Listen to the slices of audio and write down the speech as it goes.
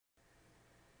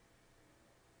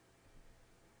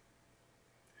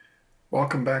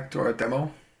Welcome back to our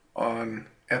demo on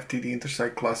FTD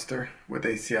Intersite Cluster with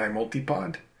ACI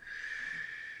Multi-Pod.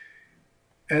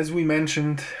 As we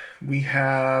mentioned, we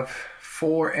have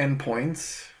 4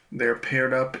 endpoints. They're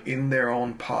paired up in their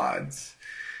own pods.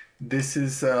 This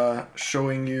is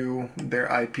showing you their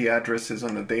IP addresses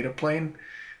on the data plane.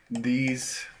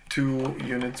 These 2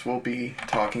 units will be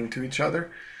talking to each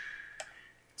other.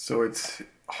 So it's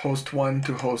host 1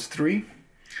 to host 3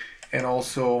 and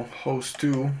also host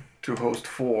 2 to host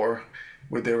 4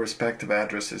 with their respective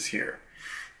addresses here.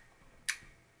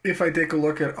 If I take a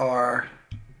look at our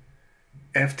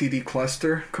FTD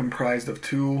cluster comprised of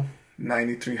 2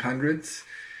 9300s,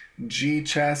 G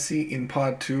chassis in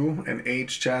pod 2 and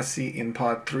H chassis in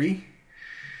pod 3.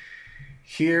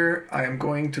 Here I am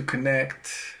going to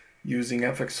connect using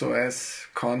FXOS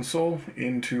console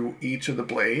into each of the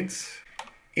blades.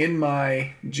 In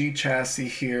my G chassis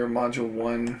here, module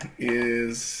 1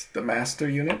 is the master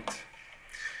unit,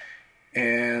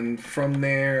 and from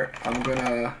there I'm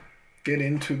gonna get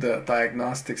into the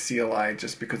diagnostic CLI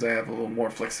just because I have a little more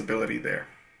flexibility there.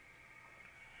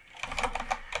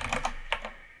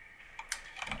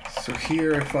 So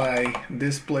here, if I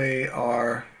display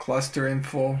our cluster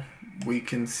info, we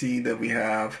can see that we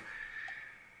have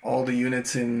all the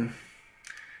units in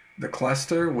the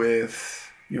cluster with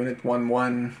Unit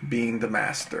 1.1 being the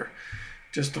master.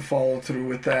 Just to follow through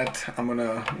with that, I'm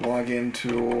gonna log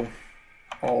into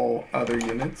all other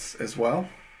units as well.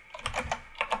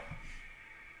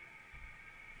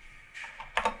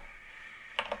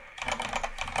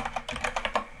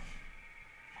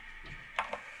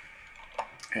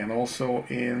 And also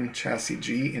in chassis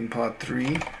G in pod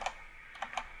 3.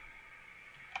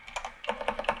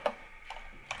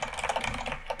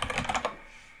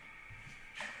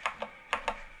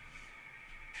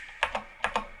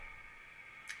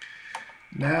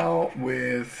 Now,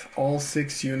 with all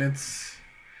 6 units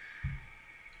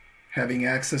having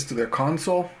access to their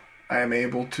console, I am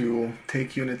able to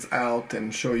take units out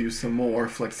and show you some more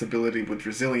flexibility with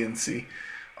resiliency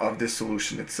of this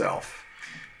solution itself.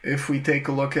 If we take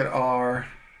a look at our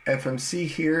FMC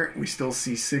here, we still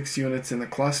see 6 units in the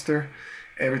cluster.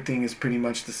 Everything is pretty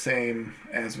much the same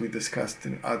as we discussed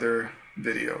in other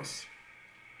videos.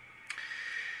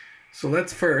 So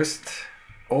let's first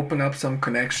open up some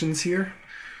connections here.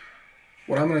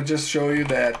 What I'm going to just show you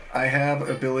that I have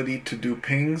ability to do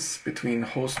pings between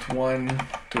host 1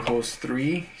 to host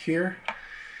 3 here.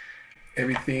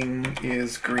 Everything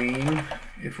is green.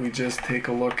 If we just take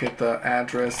a look at the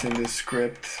address in this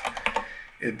script,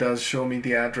 it does show me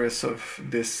the address of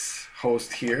this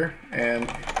host here,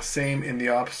 and same in the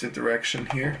opposite direction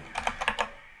here.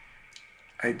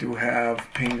 I do have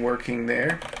ping working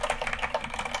there,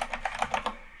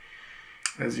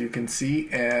 as you can see,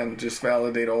 and just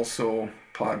validate also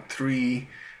pod 3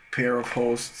 pair of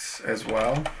hosts as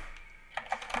well.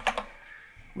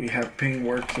 We have ping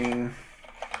working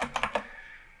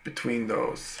between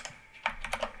those.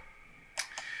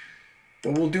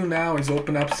 What we'll do now is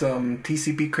open up some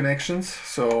TCP connections.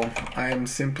 So I'm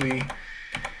simply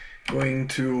going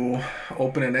to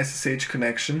open an SSH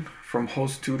connection from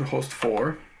host 2 to host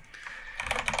 4,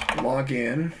 log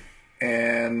in,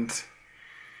 and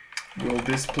we'll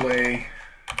display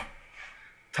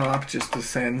top just to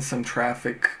send some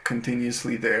traffic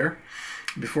continuously there.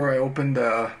 Before I open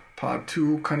the pod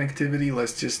 2 connectivity,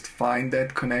 let's just find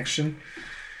that connection.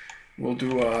 We'll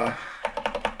do a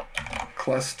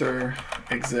cluster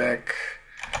exec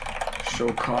show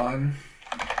con,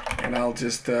 and I'll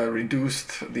just reduce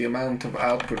the amount of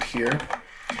output here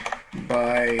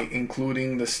by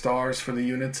including the stars for the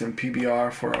units and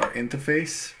PBR for our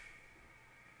interface.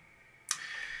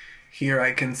 Here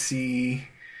I can see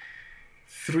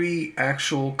 3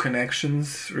 actual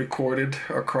connections recorded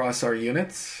across our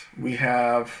units. We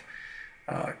have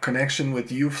connection with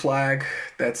UFlag,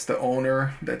 that's the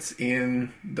owner that's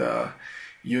in the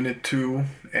unit 2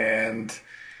 and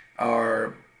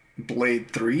our blade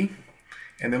 3.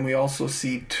 And then we also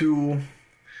see 2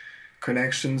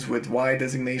 connections with Y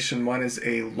designation. One is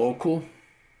a local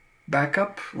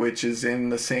backup, which is in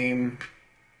the same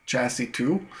chassis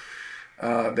 2.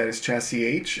 That is chassis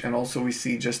H, and also we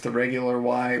see just the regular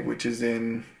Y, which is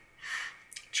in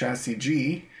chassis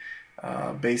G,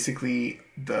 basically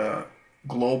the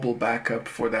global backup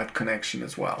for that connection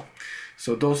as well.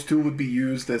 So those 2 would be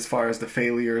used as far as the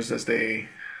failures as they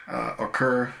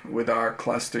occur with our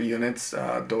cluster units.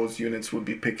 Those units would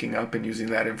be picking up and using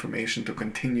that information to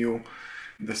continue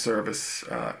the service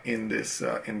in this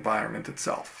environment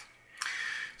itself.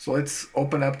 So let's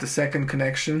open up the second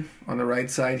connection. On the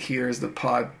right side here is the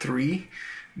pod 3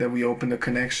 that we opened the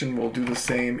connection. We'll do the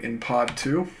same in pod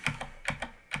 2.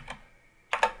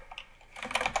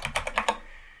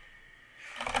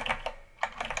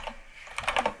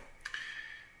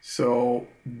 So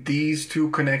these two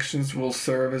connections will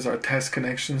serve as our test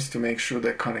connections to make sure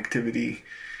that connectivity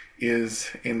is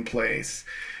in place.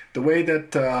 The way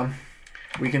that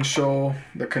we can show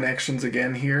the connections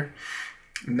again here,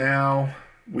 now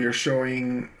we are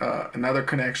showing another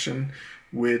connection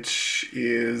which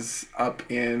is up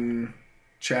in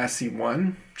chassis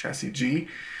 1, chassis G,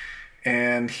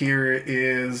 and here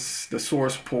is the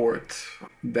source port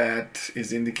that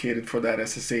is indicated for that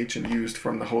SSH and used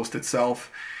from the host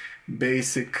itself.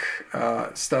 Basic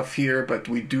stuff here, but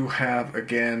we do have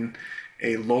again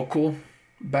a local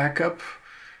backup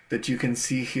that you can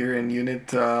see here in unit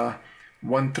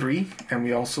 1.3, and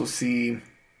we also see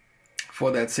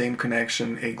for that same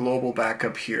connection a global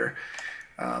backup here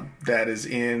that is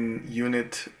in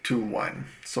unit 2.1.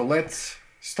 So let's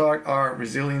start our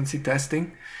resiliency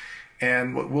testing,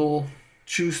 and what we'll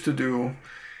choose to do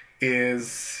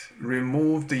is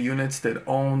remove the units that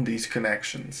own these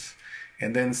connections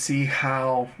and then see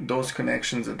how those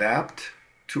connections adapt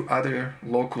to other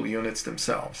local units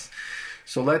themselves.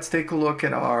 So let's take a look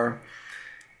at our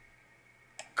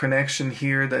connection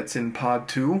here that's in pod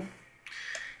 2,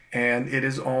 and it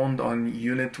is owned on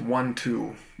unit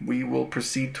 1.2. We will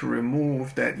proceed to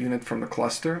remove that unit from the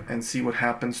cluster and see what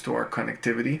happens to our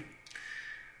connectivity.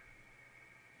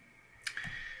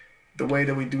 The way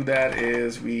that we do that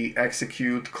is we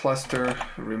execute cluster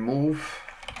remove,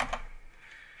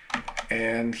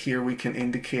 and here we can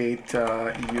indicate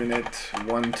unit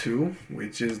 1.2,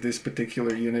 which is this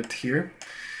particular unit here.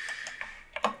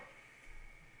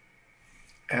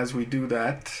 As we do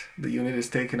that, the unit is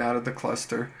taken out of the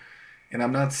cluster, and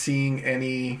I'm not seeing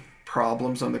any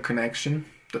problems on the connection.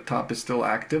 The top is still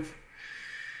active.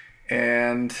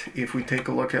 And if we take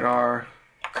a look at our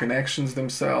connections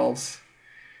themselves,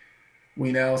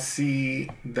 we now see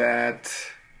that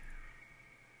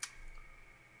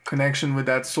connection with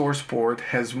that source port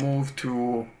has moved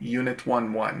to unit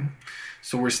 1.1.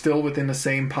 So we're still within the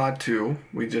same pod 2.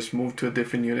 We just moved to a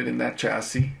different unit in that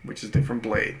chassis, which is different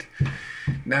blade.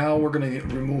 Now we're going to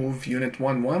remove unit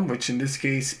 1.1, which in this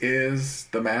case is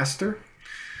the master.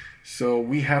 So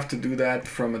we have to do that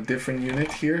from a different unit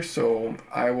here. So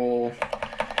I will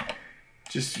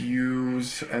just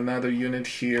use another unit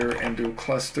here and do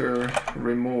cluster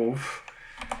remove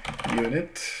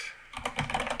unit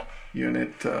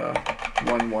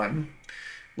 1.1,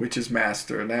 which is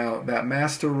master. Now that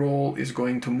master role is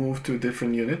going to move to a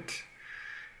different unit,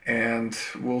 and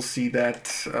we'll see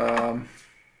that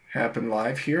happen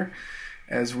live here.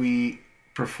 As we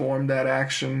perform that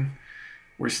action,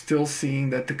 we're still seeing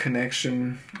that the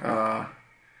connection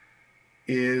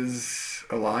is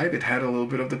alive. It had a little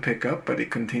bit of the pickup, but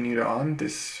it continued on,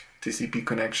 this TCP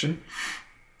connection.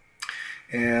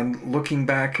 And looking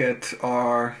back at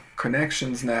our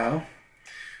connections now,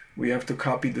 we have to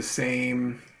copy the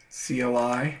same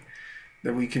CLI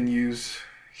that we can use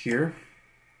here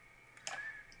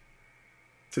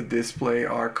to display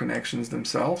our connections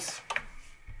themselves.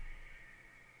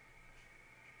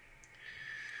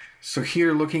 So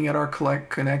here, looking at our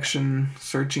connection,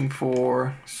 searching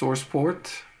for source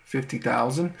port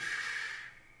 50,000,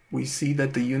 we see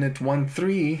that the unit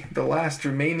 1.3, the last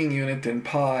remaining unit in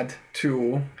pod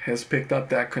 2, has picked up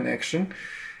that connection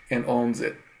and owns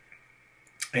it.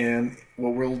 And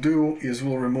what we'll do is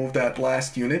we'll remove that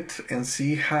last unit and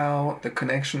see how the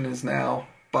connection is now,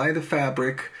 by the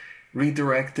fabric,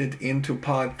 redirected into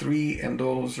pod 3 and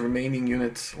those remaining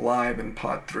units live in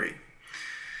pod 3.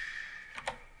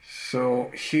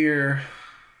 So here,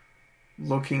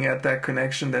 looking at that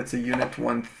connection, that's a unit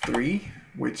 1.3,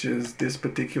 which is this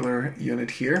particular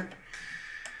unit here.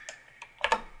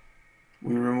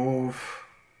 We remove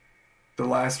the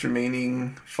last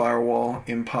remaining firewall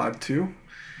in pod 2,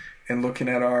 and looking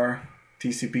at our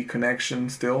TCP connection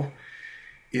still,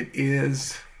 it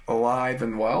is alive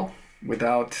and well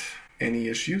without any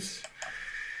issues.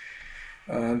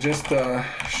 Just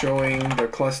showing the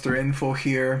cluster info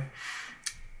here.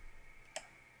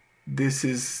 This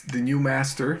is the new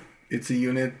master. It's a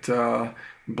unit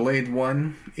blade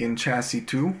 1 in chassis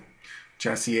 2,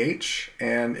 chassis H,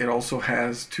 and it also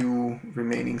has 2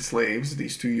 remaining slaves.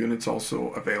 These 2 units also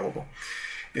available.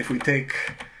 If we take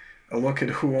a look at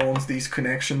who owns these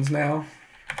connections now,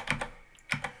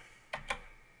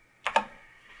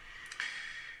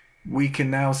 we can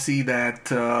now see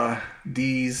that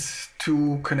these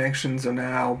 2 connections are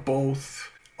now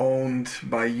both owned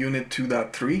by unit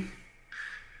 2.3,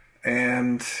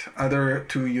 and other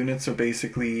 2 units are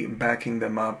basically backing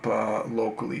them up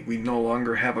locally. We no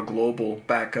longer have a global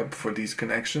backup for these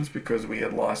connections because we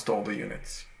had lost all the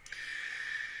units.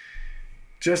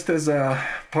 Just as a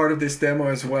part of this demo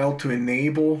as well, to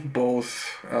enable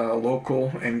both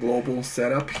local and global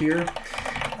setup here,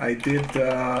 I did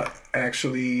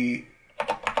actually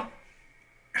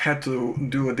had to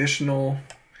do additional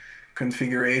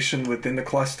configuration within the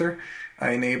cluster.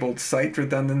 I enabled site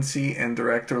redundancy and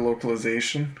director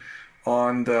localization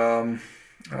on the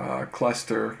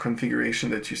cluster configuration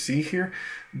that you see here.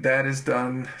 That is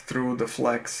done through the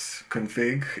flex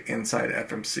config inside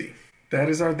FMC. That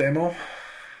is our demo.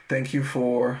 Thank you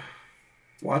for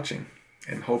watching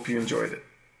and hope you enjoyed it.